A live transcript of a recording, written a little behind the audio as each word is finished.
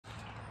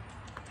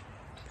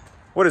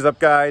What is up,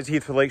 guys?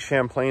 Heath with Lake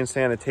Champlain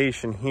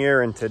Sanitation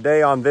here, and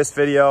today on this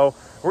video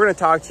we're going to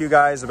talk to you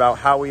guys about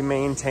how we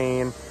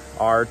maintain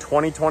our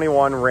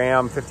 2021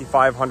 Ram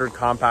 5500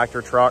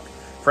 compactor truck.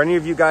 For any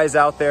of you guys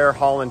out there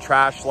hauling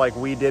trash like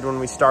we did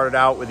when we started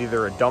out with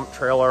either a dump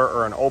trailer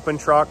or an open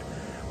truck,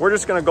 we're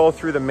just going to go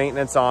through the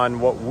maintenance on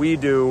what we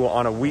do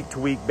on a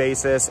week-to-week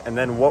basis, and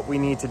then what we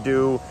need to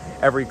do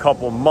every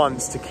couple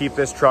months to keep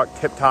this truck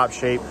tip-top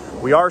shape.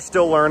 We are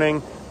still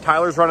learning.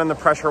 Tyler's running the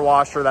pressure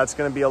washer. That's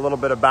going to be a little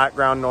bit of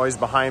background noise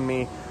behind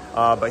me,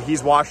 but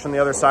he's washing the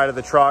other side of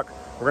the truck.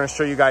 We're going to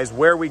show you guys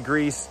where we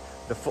grease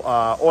the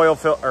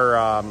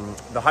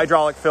the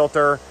hydraulic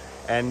filter,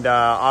 and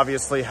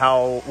obviously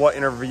what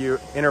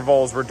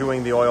intervals we're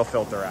doing the oil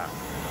filter at.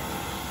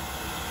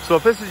 So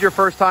if this is your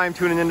first time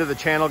tuning into the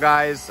channel,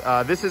 guys,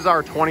 this is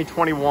our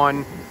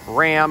 2021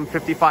 Ram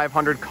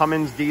 5500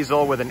 Cummins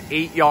diesel with an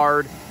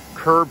 8-yard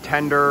curb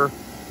tender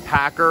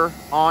packer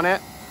on it.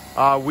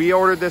 We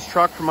ordered this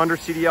truck from under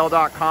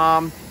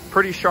CDL.com.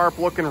 Pretty sharp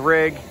looking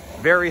rig,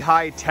 very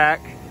high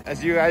tech.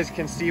 As you guys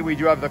can see, we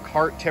do have the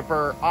cart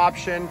tipper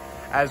option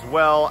as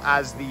well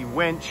as the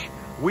winch.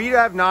 We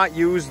have not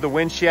used the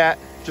winch yet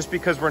just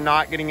because we're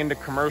not getting into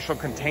commercial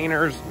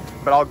containers,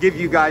 but I'll give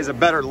you guys a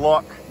better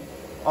look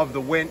of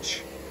the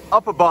winch.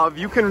 Up above,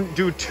 you can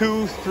do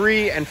 2,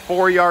 3, and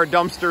 4-yard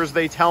dumpsters,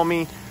 they tell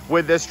me,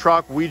 with this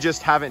truck. We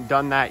just haven't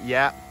done that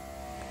yet.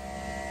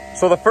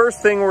 So the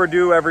first thing we're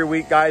due every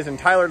week, guys, and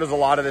Tyler does a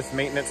lot of this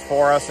maintenance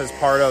for us as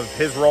part of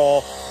his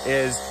role,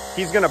 is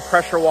he's gonna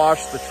pressure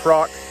wash the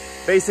truck.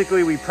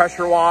 Basically, we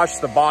pressure wash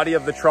the body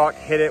of the truck,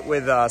 hit it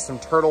with some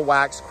turtle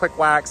wax, quick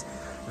wax.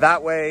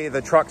 That way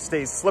the truck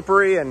stays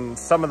slippery and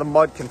some of the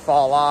mud can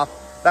fall off.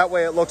 That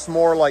way it looks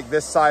more like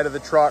this side of the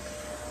truck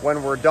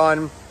when we're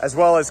done. As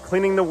well as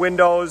cleaning the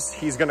windows,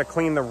 he's gonna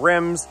clean the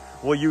rims.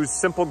 We'll use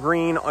Simple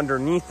Green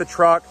underneath the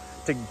truck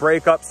to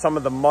break up some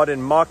of the mud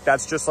and muck.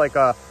 That's just like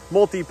a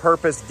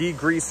multi-purpose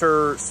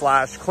degreaser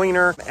 /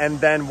 cleaner.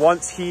 And then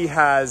once he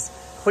has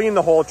cleaned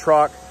the whole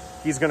truck,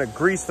 he's gonna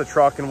grease the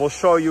truck, and we'll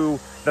show you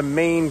the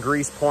main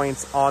grease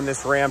points on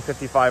this Ram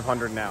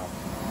 5500 now.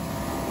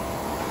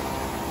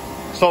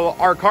 So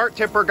our cart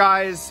tipper,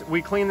 guys,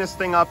 we clean this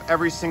thing up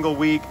every single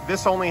week.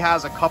 This only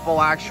has a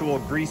couple actual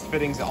grease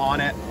fittings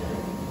on it,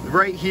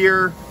 right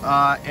here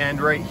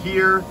and right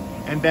here.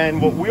 And then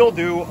what we'll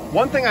do,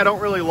 one thing I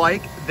don't really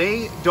like,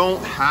 they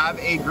don't have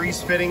a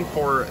grease fitting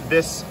for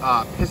this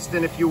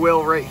piston, if you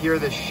will, right here,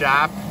 this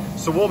shaft.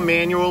 So we'll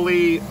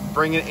manually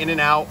bring it in and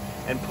out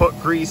and put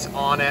grease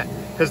on it,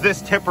 because this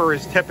tipper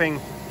is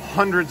tipping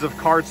hundreds of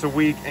carts a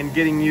week and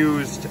getting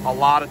used a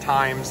lot of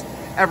times,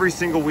 every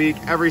single week,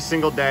 every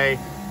single day.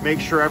 Make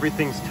sure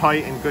everything's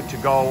tight and good to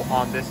go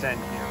on this end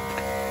here.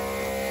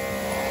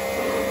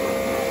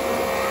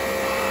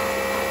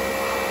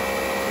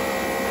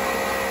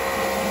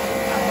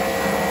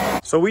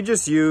 So we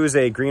just use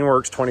a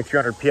Greenworks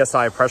 2300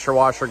 PSI pressure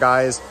washer,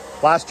 guys.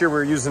 Last year we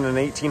were using an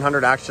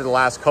 1800. Actually, the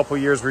last couple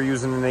years we're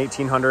using an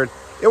 1800.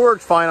 It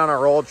worked fine on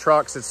our old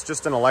trucks. It's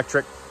just an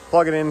electric.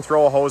 Plug it in,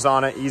 throw a hose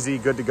on it, easy,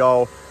 good to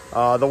go.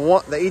 The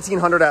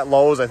 1800 at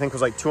Lowe's, I think,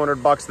 was like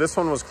 200 bucks. This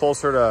one was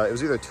closer to, it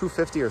was either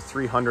 250 or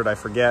 300, I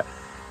forget.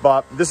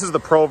 But this is the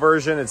Pro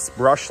version. It's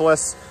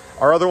brushless.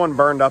 Our other one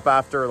burned up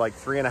after like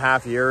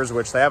 3.5 years,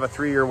 which they have a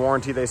 3-year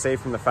warranty, they say,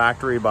 from the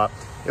factory, but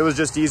it was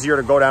just easier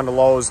to go down to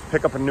Lowe's,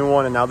 pick up a new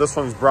one, and now this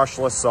one's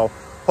brushless, so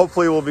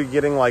hopefully we'll be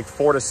getting like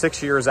 4 to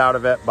 6 years out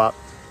of it, but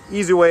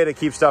easy way to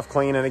keep stuff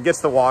clean, and it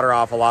gets the water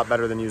off a lot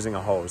better than using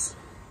a hose.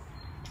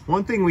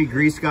 One thing we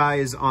grease,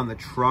 guys, on the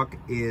truck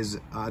is,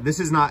 this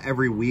is not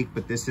every week,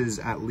 but this is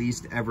at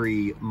least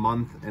every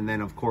month, and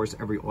then of course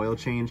every oil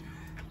change.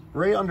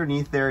 Right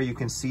underneath there, you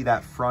can see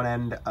that front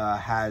end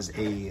has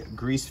a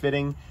grease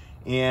fitting.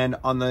 And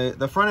on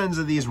the front ends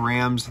of these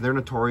Rams, they're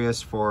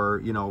notorious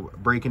for, you know,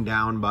 breaking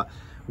down, but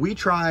we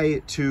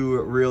try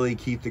to really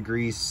keep the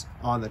grease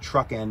on the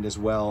truck end as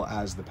well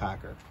as the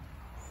packer.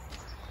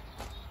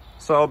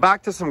 So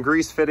back to some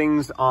grease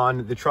fittings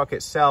on the truck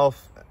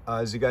itself.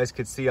 As you guys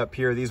could see up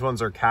here, these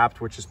ones are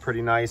capped, which is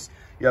pretty nice.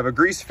 You have a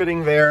grease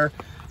fitting there,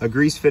 a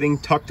grease fitting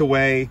tucked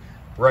away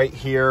right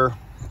here.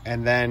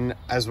 And then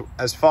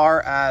as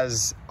far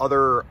as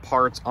other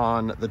parts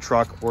on the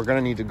truck, we're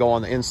gonna need to go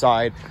on the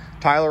inside.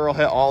 Tyler will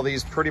hit all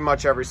these pretty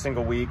much every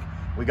single week.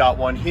 We got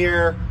one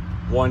here,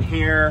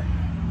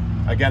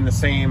 again, the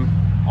same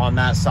on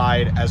that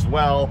side as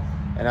well.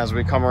 And as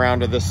we come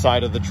around to this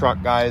side of the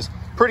truck, guys,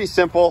 pretty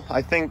simple.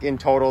 I think in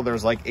total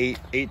there's like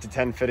 8 to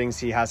 10 fittings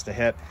he has to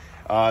hit.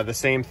 The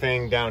same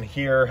thing down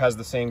here has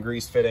the same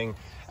grease fitting,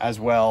 as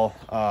well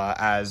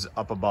as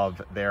up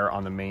above there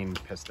on the main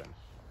piston.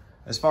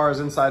 As far as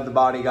inside the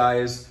body,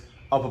 guys,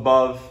 up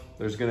above,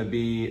 there's gonna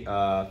be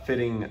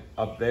fitting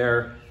up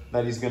there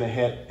that he's gonna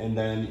hit, and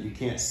then you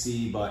can't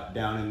see, but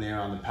down in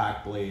there on the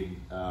pack blade,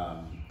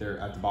 there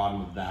at the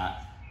bottom of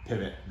that,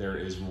 pivot, there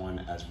is one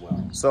as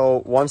well.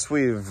 So once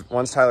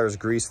Tyler's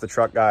greased the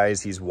truck,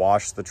 guys, he's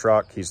washed the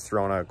truck, he's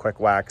thrown a quick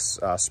wax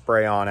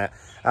spray on it.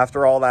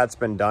 After all that's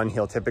been done,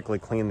 he'll typically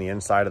clean the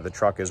inside of the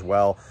truck as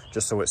well,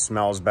 just so it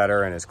smells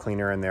better and is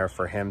cleaner in there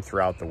for him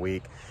throughout the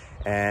week.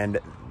 And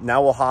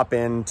now we'll hop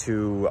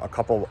into a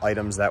couple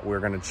items that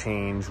we're going to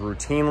change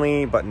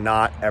routinely, but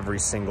not every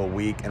single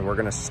week. And we're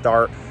going to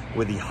start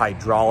with the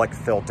hydraulic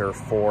filter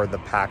for the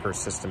Packer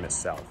system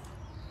itself.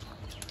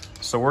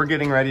 So we're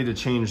getting ready to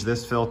change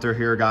this filter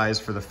here, guys,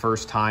 for the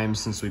first time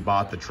since we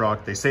bought the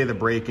truck. They say the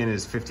break-in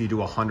is 50 to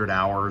 100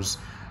 hours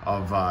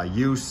of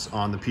use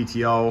on the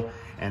PTO.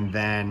 And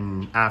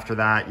then after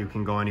that, you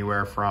can go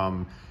anywhere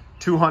from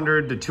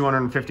 200 to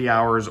 250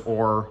 hours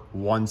or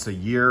once a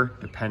year,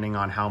 depending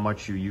on how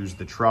much you use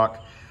the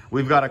truck.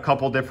 We've got a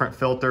couple different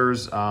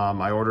filters.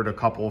 I ordered a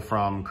couple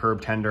from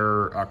Curb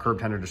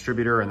Tender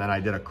distributor, and then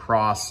I did a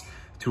cross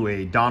to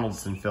a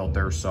Donaldson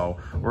filter. So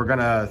we're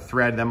gonna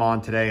thread them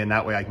on today, and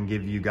that way I can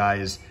give you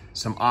guys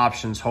some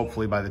options,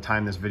 hopefully by the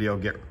time this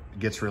video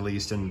gets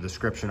released, in the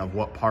description of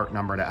what part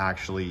number to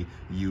actually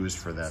use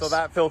for this. So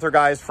that filter,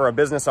 guys, for a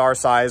business our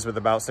size with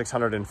about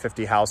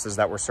 650 houses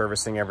that we're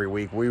servicing every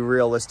week, we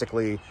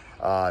realistically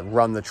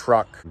run the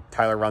truck.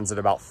 Tyler runs at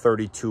about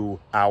 32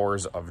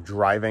 hours of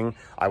driving.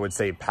 I would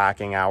say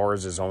packing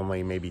hours is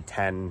only maybe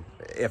 10,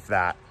 if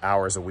that,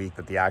 hours a week,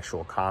 but the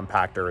actual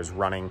compactor is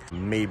running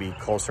maybe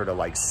closer to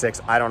like 6.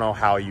 I don't know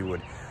how you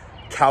would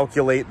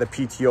calculate the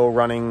PTO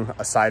running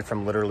aside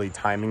from literally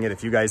timing it.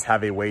 If you guys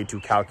have a way to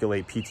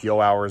calculate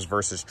PTO hours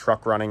versus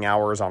truck running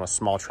hours on a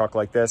small truck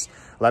like this,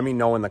 let me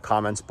know in the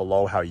comments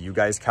below how you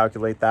guys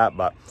calculate that.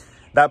 But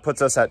that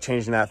puts us at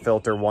changing that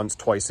filter once,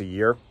 twice a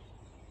year.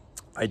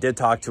 I did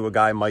talk to a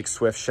guy, Mike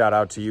Swift, shout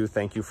out to you.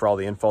 Thank you for all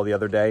the info the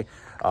other day,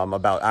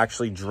 about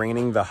actually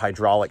draining the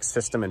hydraulic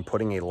system and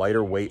putting a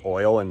lighter weight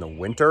oil in the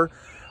winter.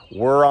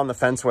 We're on the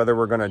fence whether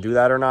we're going to do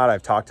that or not.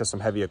 I've talked to some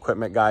heavy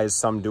equipment guys.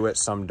 Some do it,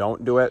 some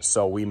don't do it.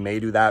 So we may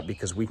do that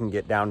because we can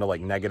get down to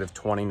like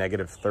 -20,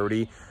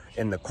 -30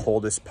 in the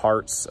coldest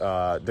parts.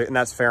 And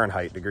that's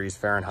Fahrenheit, degrees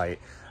Fahrenheit,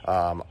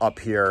 up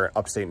here,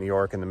 upstate New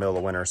York in the middle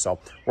of winter. So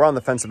we're on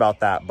the fence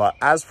about that. But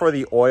as for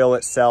the oil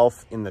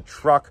itself in the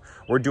truck,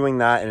 we're doing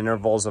that in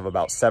intervals of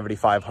about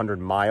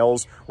 7,500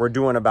 miles. We're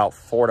doing about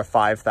 4,000 to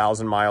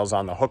 5,000 miles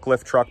on the hook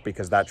lift truck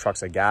because that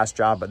truck's a gas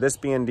job. But this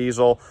being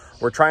diesel,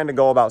 we're trying to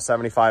go about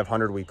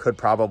 7,500. We could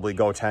probably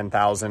go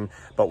 10,000,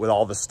 but with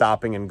all the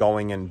stopping and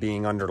going and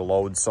being under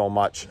load so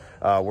much,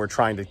 we're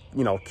trying to,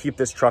 keep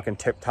this truck in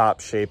tip-top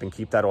shape and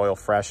keep that oil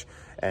fresh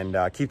and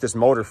keep this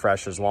motor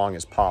fresh as long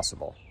as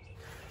possible.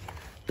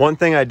 One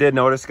thing I did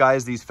notice,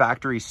 guys, these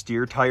factory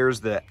steer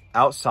tires, the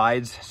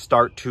outsides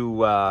start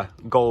to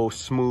go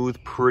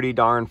smooth pretty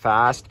darn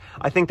fast.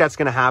 I think that's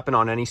going to happen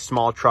on any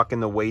small truck in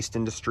the waste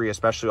industry,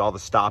 especially all the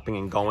stopping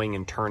and going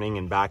and turning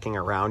and backing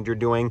around you're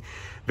doing.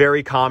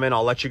 Very common.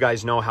 I'll let you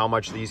guys know how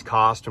much these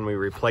cost when we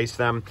replace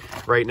them.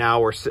 Right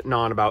now, we're sitting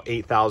on about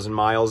 8,000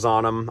 miles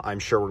on them. I'm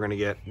sure we're going to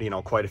get,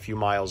 quite a few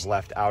miles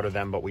left out of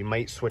them, but we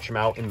might switch them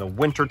out in the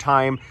winter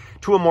time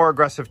to a more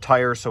aggressive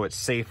tire so it's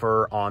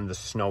safer on the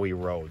snowy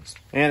roads.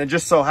 And it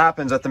just so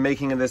happens at the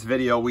making of this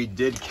video, we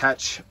did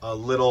catch a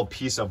little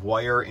piece of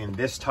wire in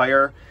this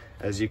tire.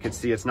 As you can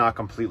see, it's not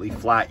completely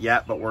flat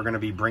yet, but we're going to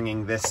be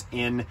bringing this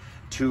in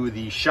to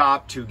the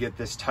shop to get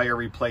this tire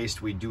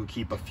replaced. We do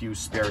keep a few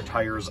spare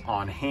tires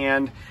on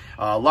hand.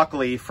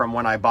 Luckily, from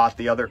when I bought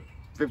the other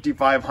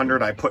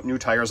 5500, I put new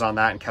tires on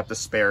that and kept the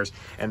spares,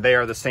 and they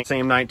are the same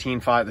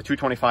 19.5, the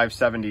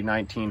 225/70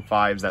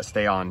 19.5s that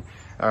stay on,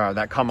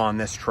 that come on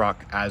this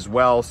truck as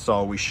well.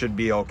 So we should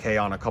be okay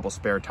on a couple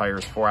spare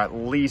tires for at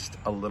least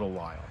a little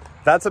while.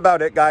 That's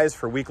about it, guys,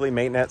 for weekly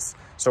maintenance.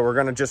 So we're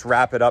gonna just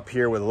wrap it up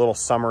here with a little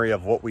summary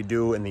of what we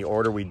do in the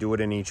order we do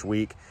it in each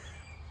week.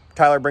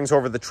 Tyler brings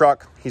over the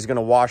truck. He's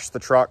gonna wash the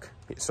truck.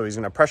 So he's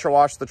gonna pressure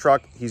wash the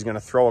truck. He's gonna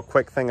throw a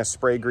quick thing of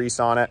spray grease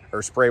on it,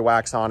 or spray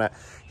wax on it.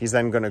 He's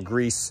then gonna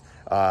grease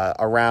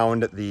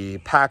around the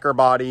Packer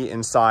body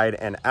inside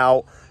and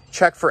out.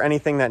 Check for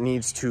anything that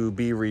needs to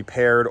be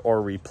repaired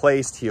or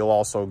replaced. He'll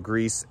also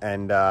grease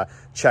and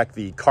check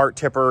the cart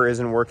tipper is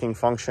in working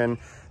function.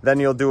 Then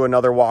you'll do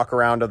another walk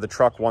around of the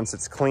truck once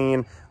it's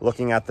clean,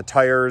 looking at the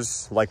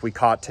tires like we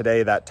caught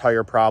today, that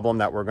tire problem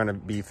that we're gonna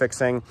be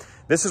fixing.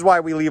 This is why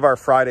we leave our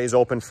Fridays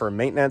open for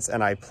maintenance,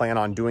 and I plan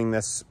on doing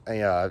this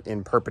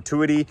in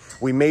perpetuity.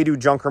 We may do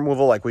junk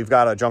removal, like we've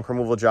got a junk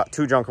removal job,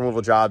 2 junk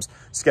removal jobs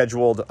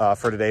scheduled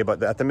for today,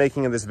 but at the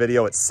making of this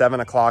video, it's 7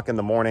 o'clock in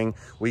the morning.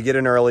 We get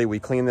in early, we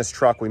clean this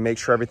truck, we make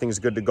sure everything's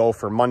good to go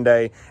for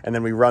Monday, and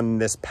then we run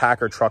this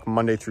Packer truck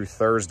Monday through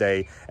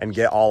Thursday and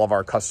get all of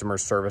our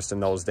customers serviced in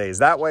those days.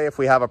 That way, if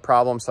we have a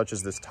problem such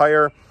as this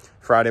tire,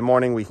 Friday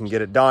morning, we can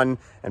get it done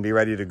and be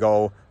ready to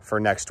go for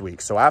next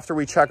week. So after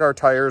we check our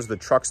tires, the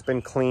truck's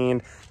been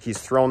cleaned, he's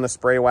thrown the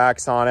spray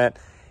wax on it,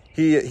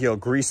 he'll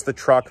grease the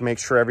truck, make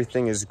sure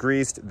everything is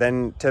greased,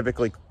 then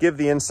typically give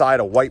the inside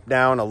a wipe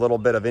down, a little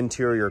bit of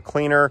interior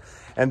cleaner,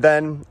 and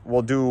then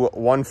we'll do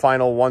one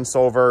final once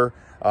over,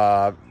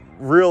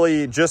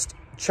 really just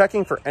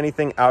checking for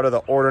anything out of the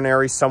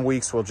ordinary. Some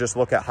weeks we'll just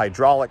look at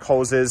hydraulic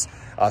hoses.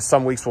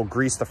 Some weeks we'll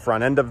grease the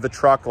front end of the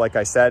truck, like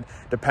I said,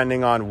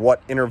 depending on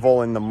what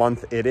interval in the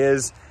month it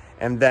is.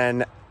 And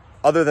then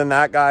other than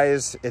that,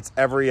 guys, it's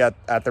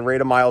at the rate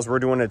of miles we're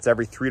doing, it's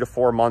every 3 to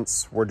 4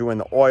 months we're doing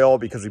the oil,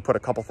 because we put a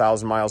couple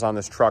thousand miles on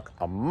this truck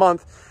a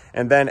month.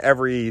 And then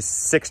every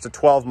 6 to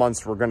 12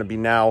 months, we're going to be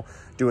now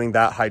doing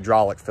that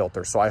hydraulic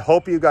filter. So I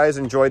hope you guys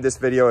enjoyed this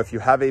video. If you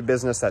have a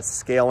business that's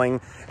scaling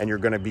and you're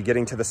going to be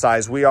getting to the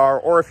size we are,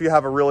 or if you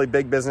have a really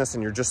big business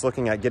and you're just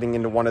looking at getting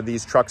into one of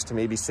these trucks to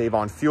maybe save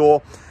on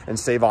fuel and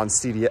save on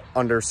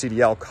under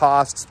CDL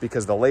costs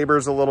because the labor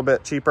is a little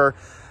bit cheaper,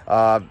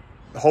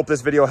 hope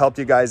this video helped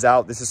you guys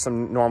out. This is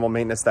some normal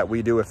maintenance that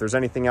we do. If there's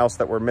anything else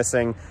that we're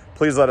missing,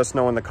 please let us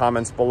know in the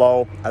comments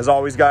below. As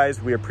always, guys,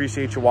 we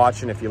appreciate you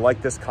watching. If you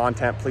like this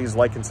content, please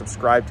like and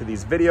subscribe to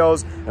these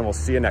videos, and we'll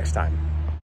see you next time.